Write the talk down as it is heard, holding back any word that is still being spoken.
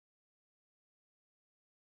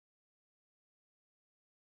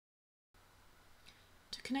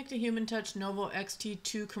connect a Human Touch Novo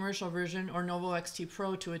XT2 commercial version or Novo XT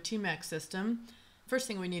Pro to a T-Max system. First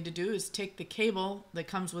thing we need to do is take the cable that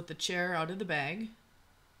comes with the chair out of the bag.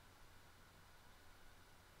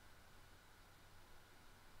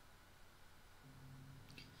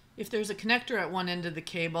 If there's a connector at one end of the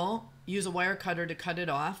cable, use a wire cutter to cut it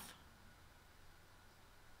off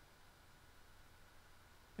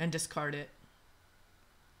and discard it.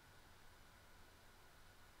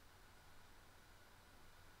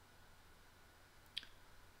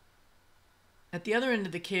 At the other end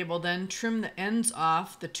of the cable, then trim the ends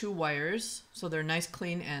off the two wires so they're nice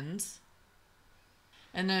clean ends.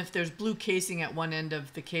 And then if there's blue casing at one end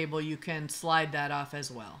of the cable, you can slide that off as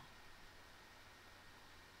well.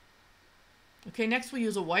 Okay, next we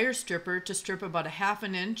use a wire stripper to strip about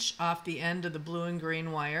 1/2 inch off the end of the blue and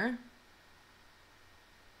green wire.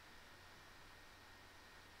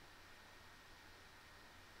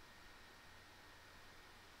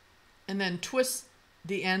 And then twist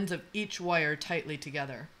the ends of each wire tightly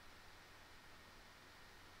together.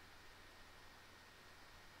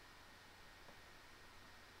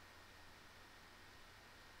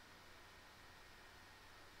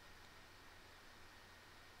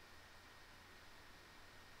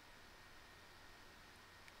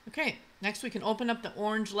 Okay, next we can open up the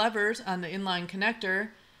orange levers on the inline connector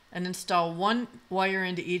and install one wire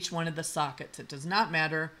into each one of the sockets. It does not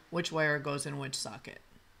matter which wire goes in which socket.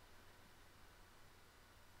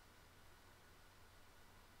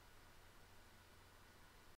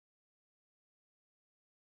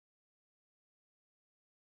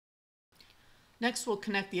 Next, we'll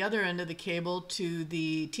connect the other end of the cable to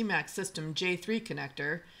the T-Max System J3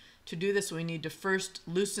 connector. To do this, we need to first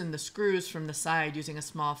loosen the screws from the side using a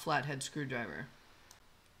small flathead screwdriver.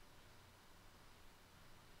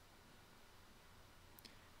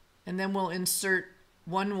 And then we'll insert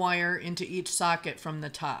one wire into each socket from the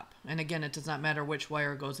top. And again, it does not matter which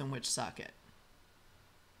wire goes in which socket.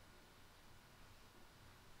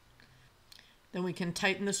 Then we can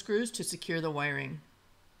tighten the screws to secure the wiring.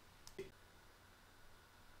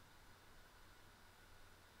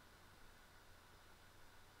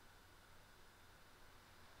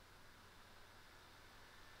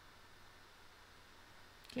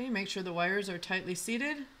 Okay, make sure the wires are tightly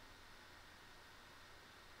seated.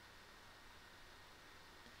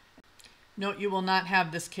 Note you will not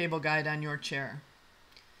have this cable guide on your chair.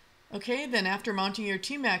 Okay, then after mounting your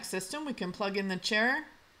T-Max system, we can plug in the chair,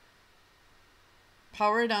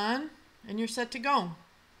 power it on, and you're set to go.